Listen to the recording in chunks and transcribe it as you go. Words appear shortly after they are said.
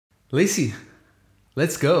Lacy,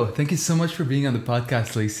 let's go. Thank you so much for being on the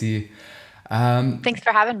podcast, Lacy. Thanks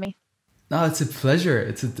for having me. No, it's a pleasure.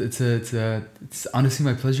 It's honestly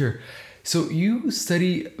my pleasure. So you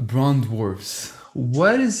study brown dwarfs.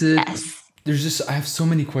 What is it? Yes. I have so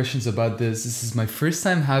many questions about this. This is my first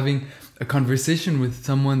time having a conversation with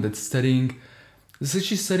someone that's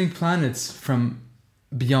essentially studying planets from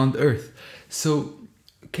beyond Earth. So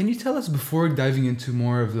can you tell us before diving into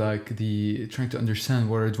more of like the trying to understand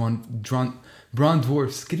what are brown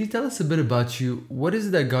dwarfs? Could you tell us a bit about you? What is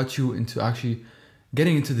it that got you into actually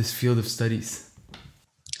getting into this field of studies?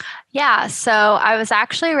 Yeah. So I was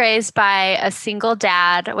actually raised by a single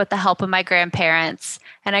dad with the help of my grandparents.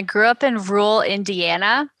 And I grew up in rural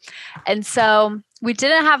Indiana. And so we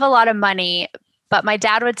didn't have a lot of money, but my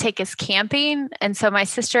dad would take us camping. And so my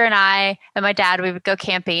sister and I and my dad, we would go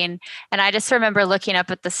camping. And I just remember looking up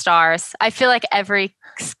at the stars. I feel like every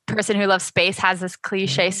person who loves space has this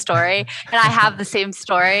cliche story. And I have the same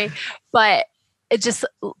story. But it just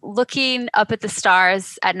looking up at the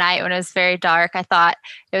stars at night when it was very dark, I thought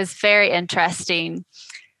it was very interesting.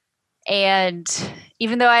 And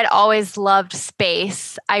even though I'd always loved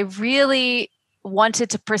space, I really wanted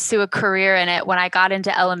to pursue a career in it when I got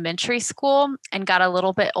into elementary school and got a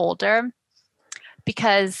little bit older.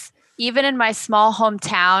 Because even in my small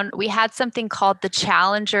hometown, we had something called the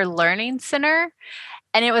Challenger Learning Center.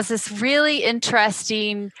 And it was this really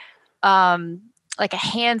interesting, like a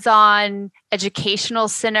hands on educational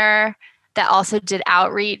center that also did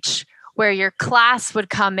outreach where your class would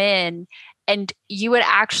come in and you would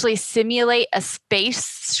actually simulate a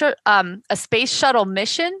space shuttle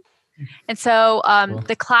mission. And so Well,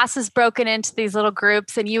 the class is broken into these little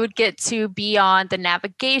groups, and you would get to be on the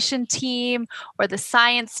navigation team or the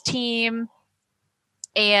science team.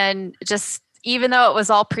 And just even though it was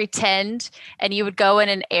all pretend and you would go in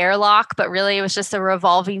an airlock, but really it was just a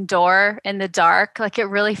revolving door in the dark, like it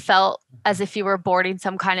really felt as if you were boarding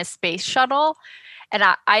some kind of space shuttle. And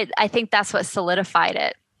I think that's what solidified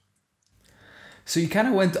it. so you kind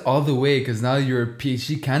of went all the way because now you're a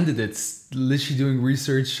PhD candidate, literally doing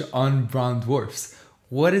research on brown dwarfs.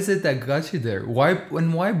 What is it that got you there? Why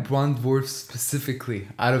brown dwarfs specifically?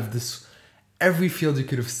 Out of this, every field you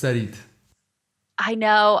could have studied. I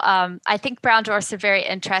know. I think brown dwarfs are very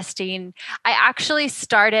interesting. I actually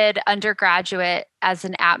started undergraduate as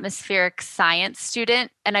an atmospheric science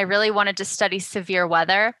student, and I really wanted to study severe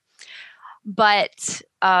weather. But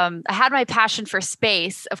I had my passion for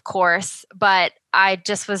space, of course, but I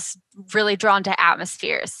just was really drawn to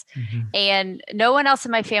atmospheres. Mhm. And no one else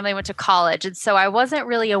in my family went to college. And so I wasn't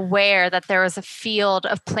really aware that there was a field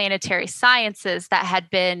of planetary sciences that had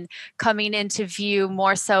been coming into view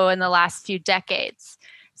more so in the last few decades.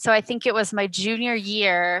 So I think it was my junior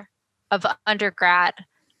year of undergrad,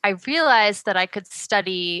 I realized that I could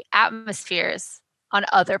study atmospheres on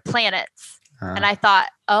other planets. And I Ah. thought,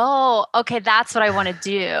 oh, okay, that's what I want to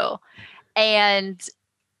do. And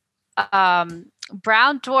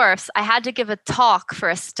brown dwarfs, I had to give a talk for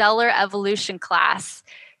a stellar evolution class.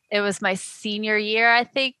 It was my senior year, I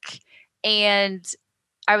think. And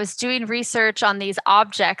I was doing research on these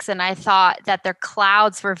objects, and I thought that their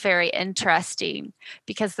clouds were very interesting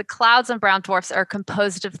because the clouds on brown dwarfs are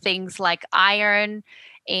composed of things like iron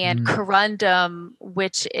and Mm. corundum,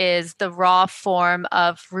 which is the raw form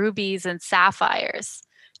of rubies and sapphires.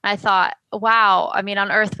 I thought, wow, I mean,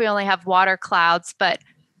 on Earth, we only have water clouds, but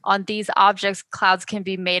on these objects, clouds can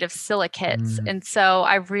be made of silicates. Mm. And so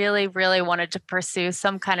I really, really wanted to pursue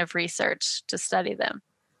some kind of research to study them.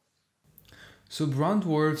 So brown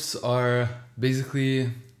dwarfs are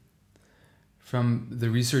basically, from the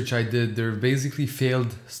research I did, they're basically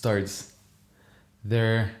failed stars.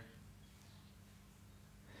 They're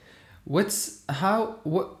what's how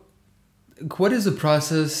what is the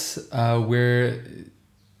process where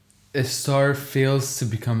a star fails to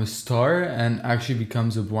become a star and actually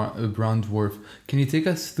becomes a brown dwarf? Can you take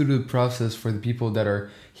us through the process for the people that are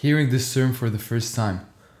hearing this term for the first time?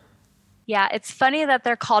 Yeah, it's funny that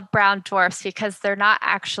they're called brown dwarfs because they're not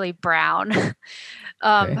actually brown.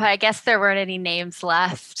 But Okay. I guess there weren't any names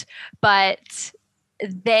left. But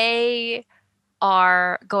they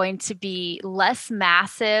are going to be less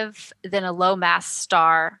massive than a low mass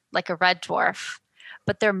star like a red dwarf,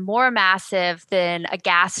 but they're more massive than a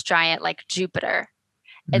gas giant like Jupiter.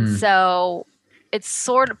 And Mm. so it's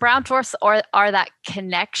sort of brown dwarfs are that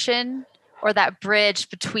connection or that bridge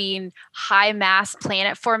between high mass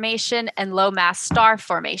planet formation and low mass star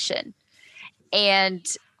formation. And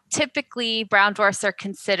typically, brown dwarfs are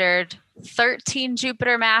considered 13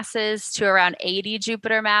 Jupiter masses to around 80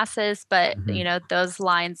 Jupiter masses, but Mhm. those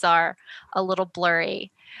lines are a little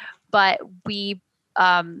blurry. But we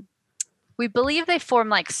we believe they form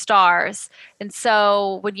like stars. And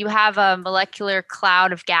so when you have a molecular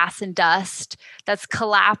cloud of gas and dust that's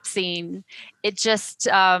collapsing, it just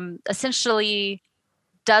essentially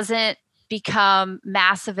doesn't become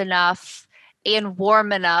massive enough and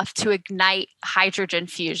warm enough to ignite hydrogen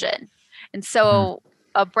fusion. And so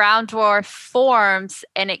a brown dwarf forms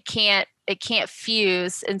and it can't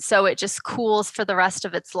fuse, and so it just cools for the rest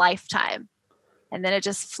of its lifetime. And then it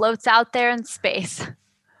just floats out there in space.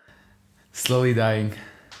 Slowly dying.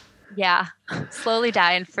 Yeah, slowly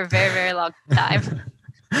dying for a very, very long time.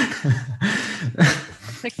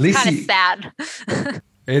 It's kind of sad.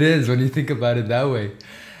 It is when you think about it that way.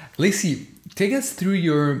 Lacy, take us through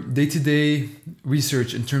your day-to-day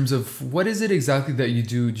research in terms of what is it exactly that you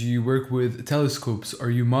do? Do you work with telescopes? Are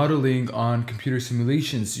you modeling on computer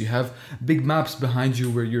simulations? Do you have big maps behind you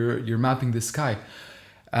where you're mapping the sky?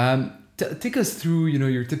 Take us through,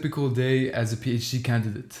 your typical day as a PhD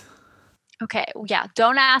candidate. Okay, yeah.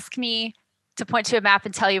 Don't ask me to point to a map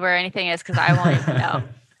and tell you where anything is because I won't even know.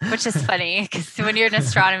 Which is funny because when you're in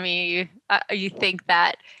astronomy, you think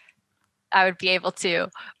that I would be able to,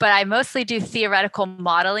 but I mostly do theoretical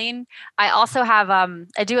modeling. I also have,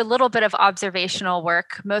 I do a little bit of observational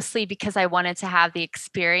work, mostly because I wanted to have the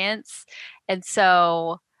experience. And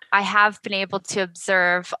so I have been able to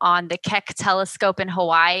observe on the Keck telescope in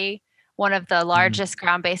Hawaii, one of the largest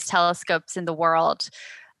ground-based telescopes in the world,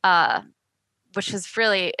 which was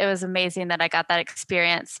it was amazing that I got that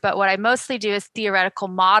experience. But what I mostly do is theoretical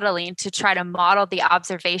modeling to try to model the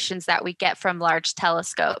observations that we get from large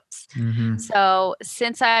telescopes. So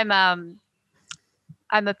since I'm a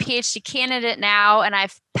PhD candidate now, and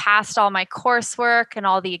I've passed all my coursework and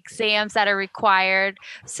all the exams that are required,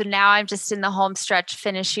 so now I'm just in the home stretch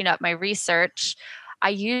finishing up my research. I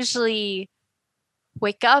usually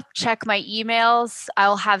wake up, check my emails.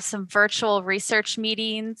 I'll have some virtual research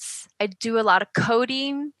meetings. I do a lot of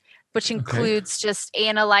coding, which includes just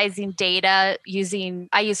analyzing data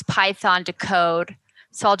I use Python to code.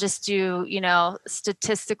 So I'll just do,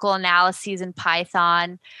 statistical analyses in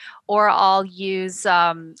Python, or I'll use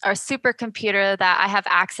our supercomputer that I have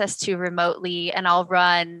access to remotely, and I'll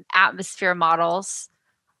run atmosphere models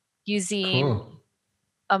using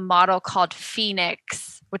a model called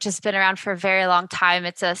Phoenix, which has been around for a very long time.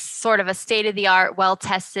 It's a sort of a state-of-the-art,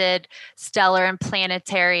 well-tested stellar and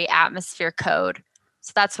planetary atmosphere code.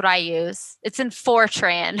 So that's what I use. It's in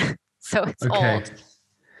Fortran, so it's old.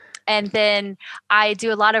 And then I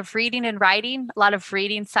do a lot of reading and writing, a lot of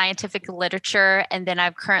reading scientific literature. And then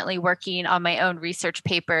I'm currently working on my own research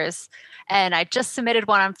papers. And I just submitted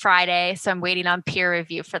one on Friday, so I'm waiting on peer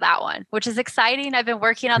review for that one, which is exciting. I've been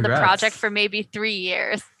working on the project for maybe 3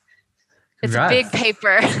 years. It's a big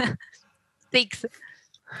paper. Thanks.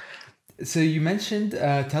 So you mentioned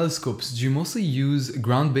telescopes. Do you mostly use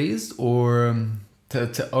ground-based or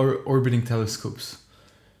orbiting telescopes?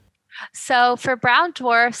 So for brown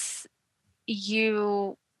dwarfs,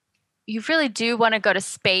 you really do want to go to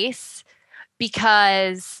space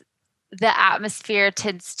because the atmosphere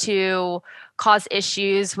tends to cause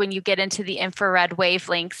issues when you get into the infrared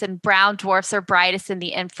wavelengths, and brown dwarfs are brightest in the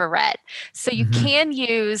infrared. So you can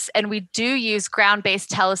use, and we do use, ground-based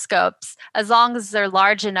telescopes as long as they're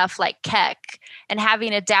large enough like Keck. And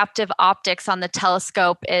having adaptive optics on the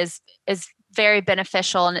telescope is very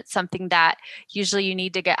beneficial, and it's something that usually you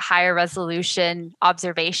need to get higher resolution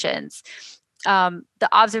observations. The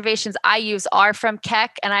observations I use are from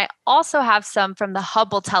Keck, and I also have some from the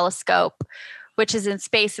Hubble telescope, which is in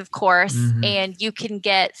space, of course, and you can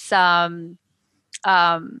get some,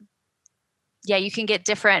 you can get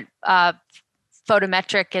different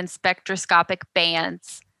photometric and spectroscopic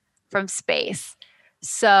bands from space.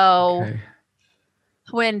 So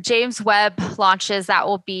when James Webb launches, that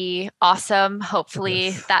will be awesome.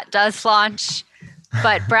 Hopefully that does launch.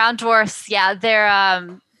 But brown dwarfs,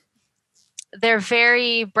 they're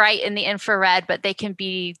very bright in the infrared, but they can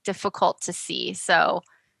be difficult to see. So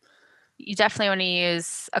you definitely want to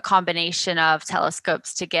use a combination of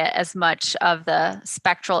telescopes to get as much of the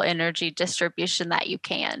spectral energy distribution that you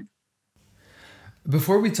can.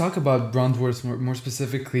 Before we talk about brown dwarfs more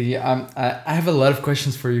specifically, I have a lot of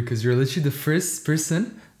questions for you because you're literally the first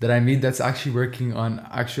person that I meet that's actually working on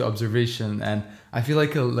actual observation, and I feel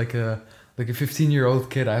like a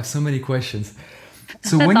 15-year-old kid. I have so many questions.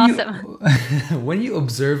 So when you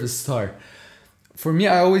observe a star, for me,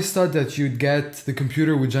 I always thought that the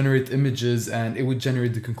computer would generate images and it would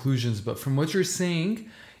generate the conclusions. But from what you're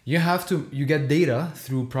saying, you get data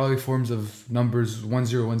through probably forms of numbers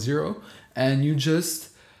 1010. And you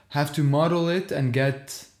just have to model it and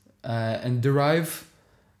get and derive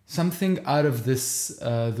something out of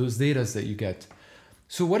those data that you get.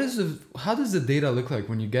 So how does the data look like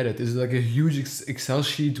when you get it? Is it like a huge Excel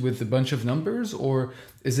sheet with a bunch of numbers, or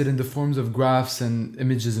is it in the forms of graphs and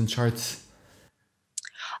images and charts?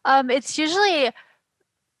 It's usually,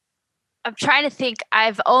 I'm trying to think.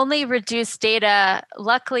 I've only reduced data.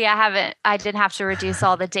 Luckily, I didn't have to reduce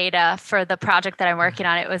all the data for the project that I'm working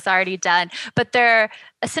on. It was already done. But they're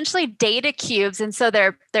essentially data cubes. And so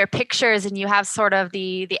they're pictures, and you have sort of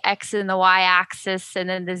the X and the Y axis, and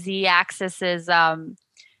then the Z axis is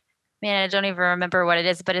man, I don't even remember what it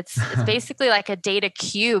is, but it's basically like a data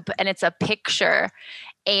cube, and it's a picture.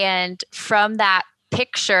 And from that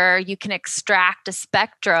picture, you can extract a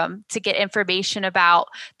spectrum to get information about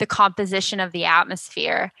the composition of the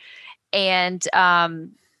atmosphere. And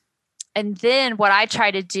then what I try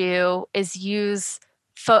to do is use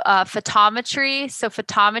photometry. So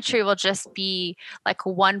photometry will just be like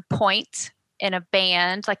one point in a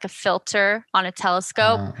band, like a filter on a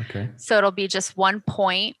telescope. Okay. So it'll be just one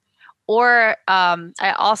point. Or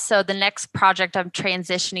I also, the next project I'm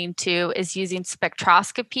transitioning to is using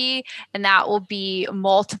spectroscopy, and that will be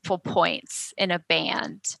multiple points in a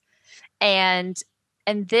band. And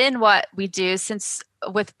then what we do, since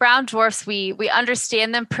with brown dwarfs we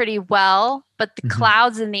understand them pretty well, but the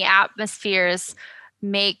clouds in the atmospheres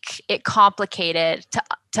make it complicated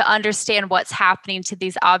to understand what's happening to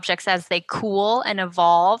these objects as they cool and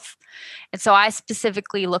evolve. And so I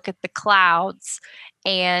specifically look at the clouds.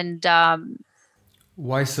 And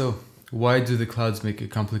Why so? Why do the clouds make it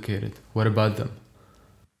complicated? What about them?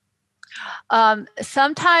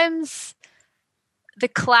 sometimes the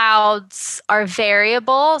clouds are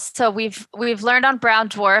variable. So we've learned on brown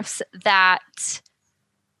dwarfs that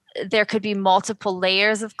there could be multiple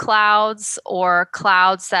layers of clouds, or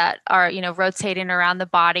clouds that are, rotating around the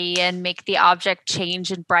body and make the object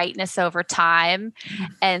change in brightness over time.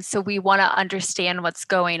 And so we want to understand what's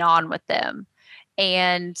going on with them.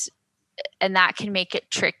 And that can make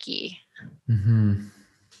it tricky.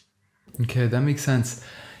 Okay, that makes sense.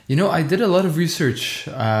 I did a lot of research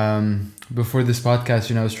before this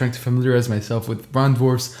podcast. I was trying to familiarize myself with brown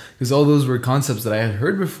dwarfs because all those were concepts that I had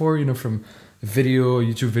heard before, from a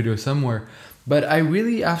YouTube video somewhere. But I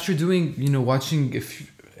really, after doing, watching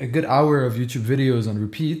a good hour of YouTube videos on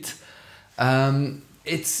repeat,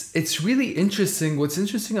 it's really interesting. What's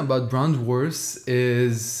interesting about brown dwarfs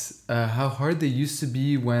is how hard they used to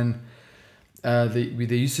be when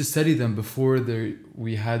they used to study them before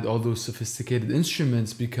we had all those sophisticated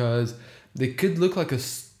instruments, because they could look like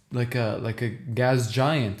a gas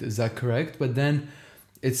giant. Is that correct? But then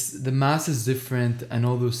the mass is different and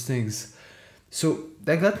all those things. So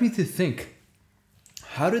that got me to think,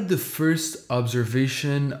 how did the first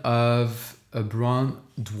observation of a brown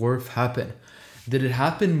dwarf happen? Did it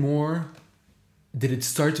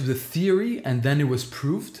start with a theory and then it was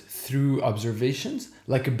proved through observations,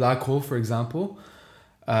 like a black hole, for example,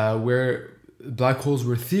 where black holes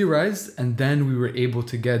were theorized and then we were able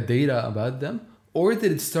to get data about them? Or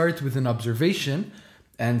did it start with an observation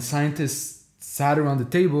and scientists sat around the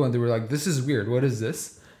table and they were like, this is weird, what is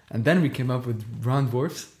this? And then we came up with brown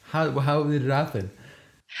dwarfs. How did it happen?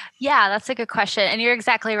 Yeah, that's a good question. And you're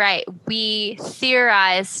exactly right. We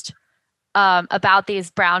theorized about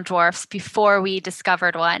these brown dwarfs before we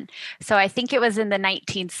discovered one. So I think it was in the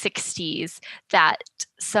 1960s that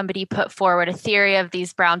somebody put forward a theory of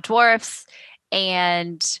these brown dwarfs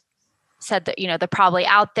and said that, they're probably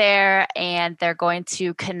out there and they're going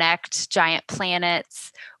to connect giant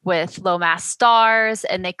planets with low mass stars,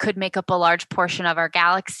 and they could make up a large portion of our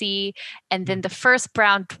galaxy. And then the first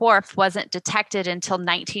brown dwarf wasn't detected until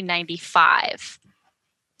 1995.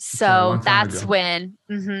 So that's when,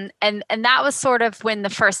 and that was sort of when the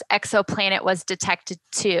first exoplanet was detected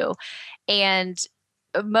too. And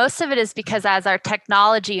most of it is because as our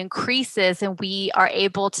technology increases and we are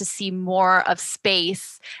able to see more of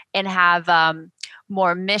space and have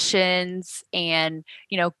more missions and,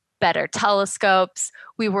 better telescopes,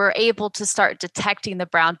 we were able to start detecting the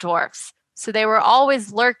brown dwarfs. So they were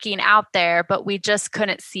always lurking out there, but we just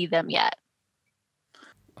couldn't see them yet.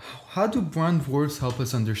 How do brown dwarfs help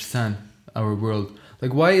us understand our world?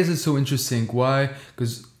 Like, why is it so interesting? Why?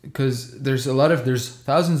 Because there's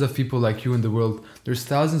thousands of people like you in the world. There's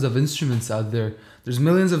thousands of instruments out there. There's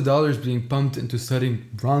millions of dollars being pumped into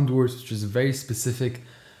studying brown dwarfs, which is a very specific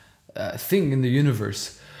thing in the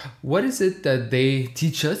universe. What is it that they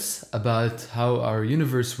teach us about how our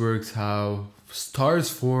universe works, how stars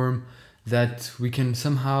form, that we can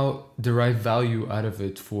somehow derive value out of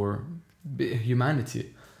it for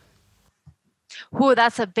humanity? Ooh,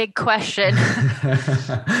 that's a big question.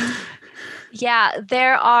 Yeah,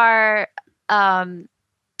 there are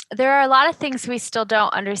there are a lot of things we still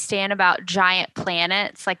don't understand about giant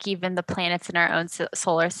planets, like even the planets in our own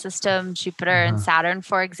solar system, Jupiter and Uh-huh. Saturn,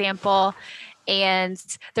 for example. And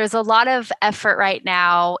there's a lot of effort right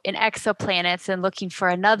now in exoplanets and looking for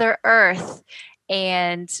another Earth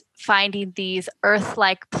and finding these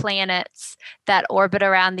Earth-like planets that orbit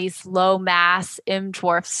around these low mass M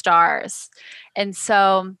dwarf stars. And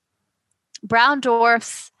so brown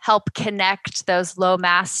dwarfs help connect those low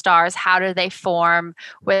mass stars. How do they form?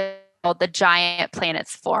 With the giant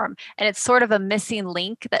planets form. And it's sort of a missing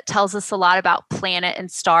link that tells us a lot about planet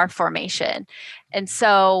and star formation. And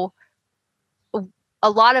so a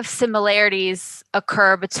lot of similarities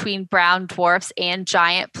occur between brown dwarfs and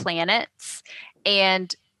giant planets.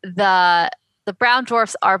 And the brown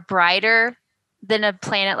dwarfs are brighter than a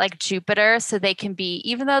planet like Jupiter. So they can be,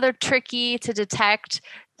 even though they're tricky to detect,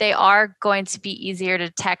 they are going to be easier to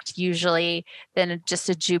detect usually than just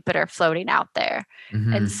a Jupiter floating out there. And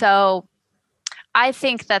Mm-hmm. so I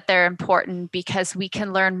think that they're important because we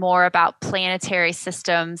can learn more about planetary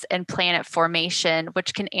systems and planet formation,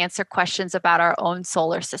 which can answer questions about our own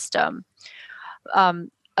solar system.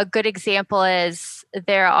 A good example is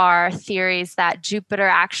there are theories that Jupiter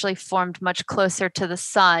actually formed much closer to the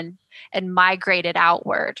sun and migrated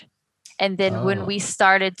outward. And then when Oh. we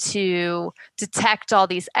started to detect all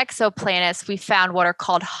these exoplanets, we found what are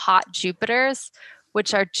called hot Jupiters,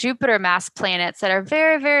 which are Jupiter mass planets that are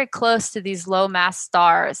very, very close to these low mass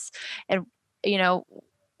stars. And, you know,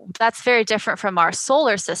 that's very different from our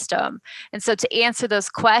solar system. And so to answer those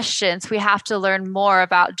questions, we have to learn more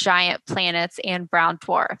about giant planets and brown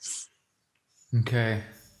dwarfs. Okay.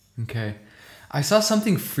 Okay. I saw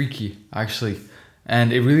something freaky actually,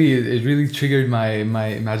 and it really triggered my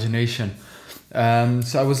imagination.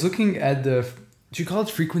 So I was looking at do you call it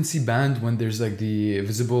frequency band when there's like the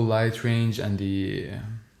visible light range and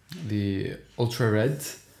the ultra red?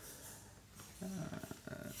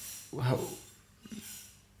 How,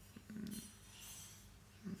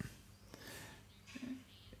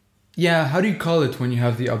 yeah, how do you call it when you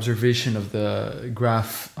have the observation of the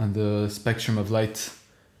graph on the spectrum of light?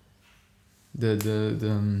 The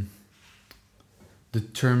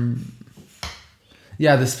term,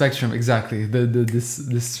 yeah, the spectrum, exactly,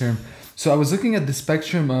 this term. So I was looking at the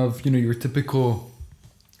spectrum of your typical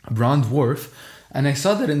brown dwarf, and I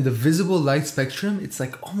saw that in the visible light spectrum it's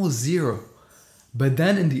like almost zero, but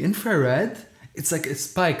then in the infrared it's like a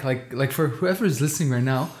spike. Like for whoever is listening right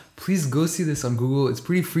now, please go see this on Google. It's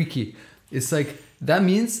pretty freaky. It's like that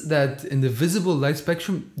means that in the visible light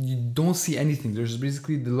spectrum you don't see anything. There's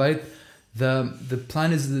basically the light, the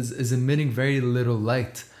planet is emitting very little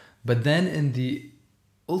light, but then in the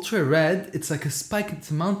ultra red it's like a spike,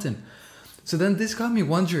 it's a mountain. So then this got me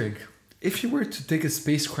wondering, if you were to take a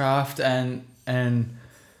spacecraft and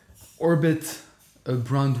orbit a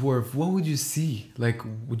brown dwarf, what would you see? Like,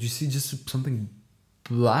 would you see just something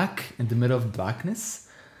black in the middle of blackness?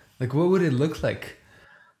 Like, what would it look like?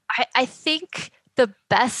 I think the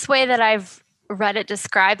best way that I've read it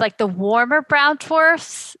described, like the warmer brown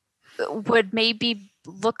dwarfs would maybe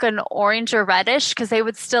look an orange or reddish because they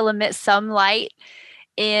would still emit some light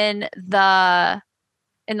in the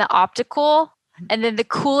optical. And then the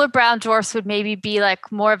cooler brown dwarfs would maybe be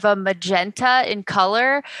like more of a magenta in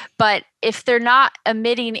color. But if they're not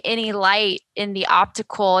emitting any light in the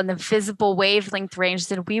optical and the visible wavelength range,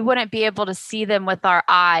 then we wouldn't be able to see them with our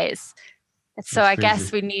eyes. And so That's I crazy.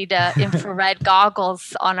 guess we need infrared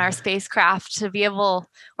goggles on our spacecraft to be able,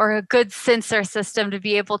 or a good sensor system to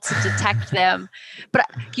be able to detect them. But,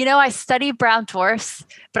 I study brown dwarfs,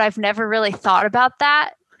 but I've never really thought about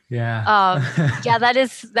that. Yeah. Yeah,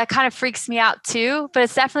 that kind of freaks me out too, but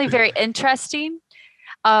it's definitely very interesting.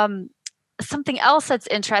 Something else that's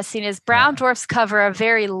interesting is brown Yeah. dwarfs cover a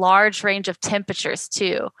very large range of temperatures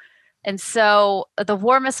too. And so the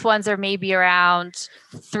warmest ones are maybe around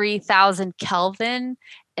 3,000 Kelvin,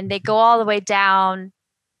 and they go all the way down.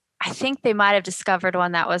 I think they might have discovered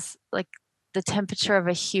one that was like the temperature of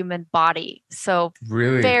a human body. So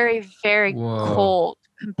Really? very, very Whoa. cold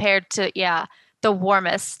compared to, the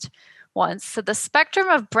warmest ones. So the spectrum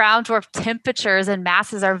of brown dwarf temperatures and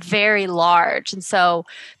masses are very large. And so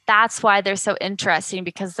that's why they're so interesting,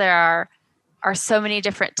 because there are so many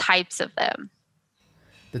different types of them.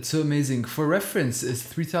 That's so amazing. For reference, is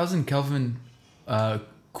 3,000 Kelvin uh,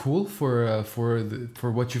 cool for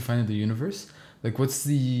what you find in the universe? Like, what's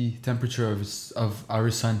the temperature of our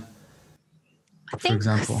sun, I for think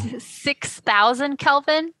example? 6,000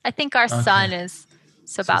 Kelvin. I think our Okay, sun is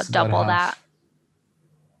so so it's about about double that. half.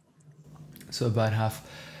 So about half.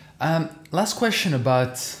 Last question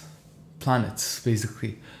about planets,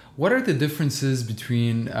 basically. what are the differences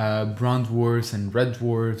between brown dwarfs and red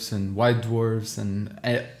dwarfs and white dwarfs and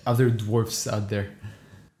other dwarfs out there?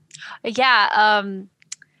 Yeah.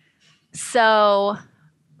 So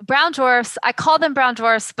brown dwarfs, I call them brown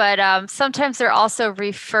dwarfs, but sometimes they're also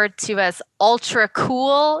referred to as ultra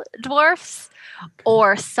cool dwarfs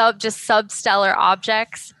or just substellar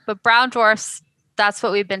objects. But brown dwarfs, that's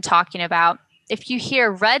what we've been talking about. If you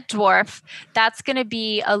hear red dwarf, that's going to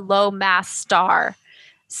be a low mass star.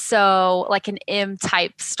 So like an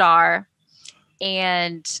M-type star.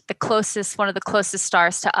 And one of the closest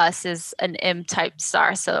stars to us is an M-type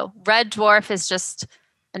star. So red dwarf is just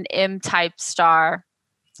an M-type star,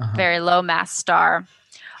 very low mass star.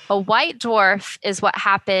 A white dwarf is what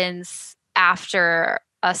happens after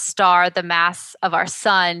a star the mass of our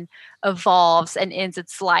sun evolves and ends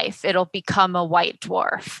its life. It'll become a white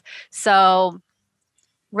dwarf. So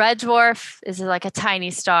red dwarf is like a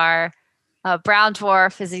tiny star. Brown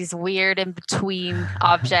dwarf is these weird in-between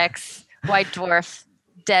objects. White dwarf,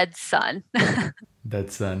 dead sun.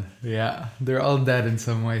 Dead sun. Yeah, they're all dead in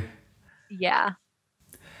some way. Yeah.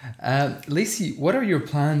 Lacy, what are your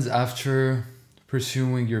plans after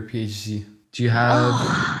pursuing your PhD? Do you have...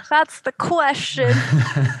 Oh, that's the question.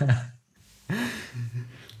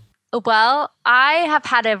 Well, I have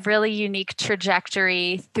had a really unique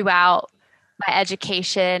trajectory throughout my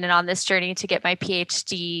education and on this journey to get my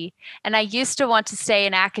PhD. And I used to want to stay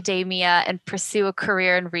in academia and pursue a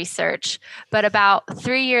career in research. But about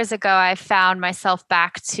 3 years ago, I found myself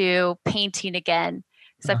back to painting again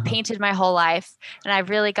because I've painted my whole life and I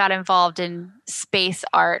really got involved in space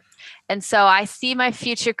art. And so I see my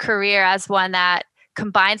future career as one that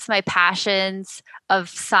combines my passions of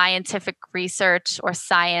scientific research or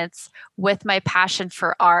science with my passion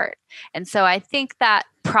for art. And so I think that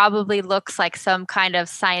probably looks like some kind of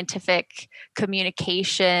scientific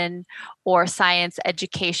communication or science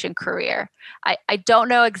education career. I don't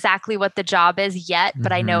know exactly what the job is yet,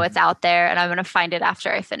 but I know it's out there and I'm going to find it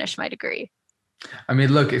after I finish my degree. I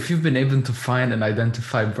mean, look, if you've been able to find and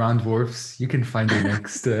identify brown dwarfs, you can find your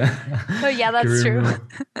next oh yeah, that's true.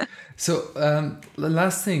 So the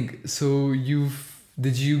last thing, so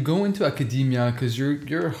did you go into academia? Because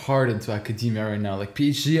you're hard into academia right now. Like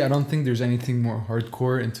PhD, I don't think there's anything more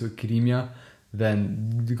hardcore into academia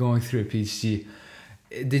than going through a PhD.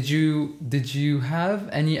 Did you have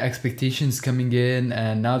any expectations coming in,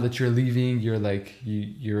 and now that you're leaving, you're like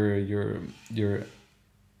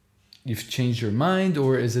you've changed your mind,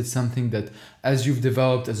 or is it something that as you've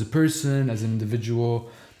developed as a person, as an individual,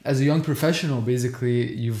 as a young professional,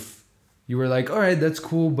 basically you were like, all right, that's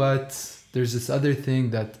cool, but there's this other thing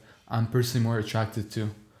that I'm personally more attracted to?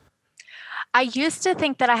 I used to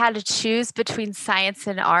think that I had to choose between science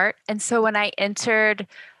and art. And so when I entered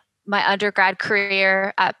my undergrad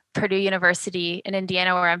career at Purdue University in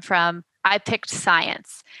Indiana, where I'm from, I picked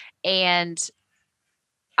science. And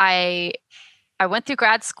I went through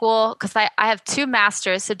grad school because I have 2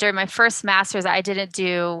 masters. So during my first master's, I didn't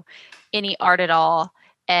do any art at all.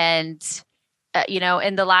 And,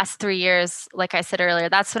 in the last 3 years, like I said earlier,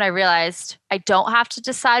 that's when I realized I don't have to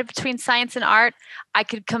decide between science and art. I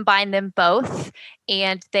could combine them both,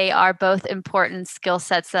 and they are both important skill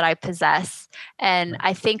sets that I possess. And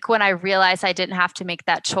I think when I realized I didn't have to make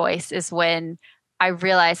that choice is when I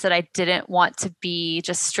realized that I didn't want to be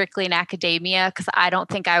just strictly in academia because I don't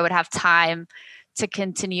think I would have time to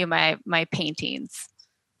continue my paintings.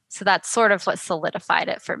 So that's sort of what solidified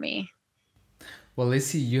it for me. Well,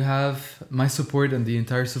 Lacy, you have my support and the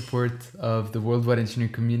entire support of the worldwide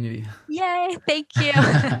engineering community. Yay, thank you.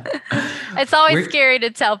 It's always scary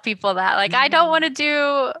to tell people that. Like, I don't want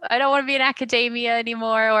to be in academia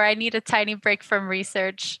anymore, or I need a tiny break from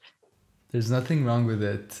research. There's nothing wrong with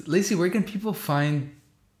it. Lacy, where can people find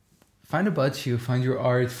about you, find your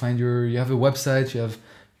art, you have a website, you have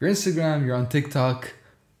your Instagram, you're on TikTok.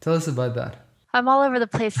 Tell us about that. I'm all over the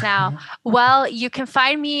place now. Well, you can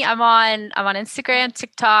find me. I'm on Instagram,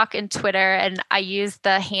 TikTok, and Twitter, and I use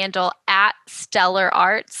the handle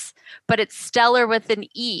 @StellarArts, but it's stellar with an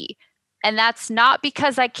E. And that's not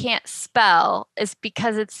because I can't spell, it's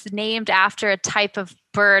because it's named after a type of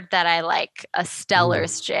bird that I like, a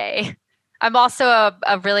Stellar's jay. I'm also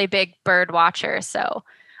a really big bird watcher, so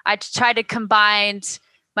I try to combine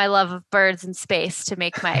my love of birds and space to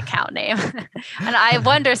make my account name. And I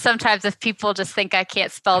wonder sometimes if people just think I can't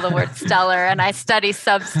spell the word stellar and I study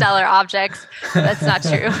substellar objects. That's not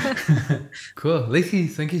true. Cool. Lacy,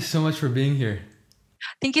 thank you so much for being here.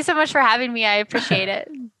 Thank you so much for having me. I appreciate it.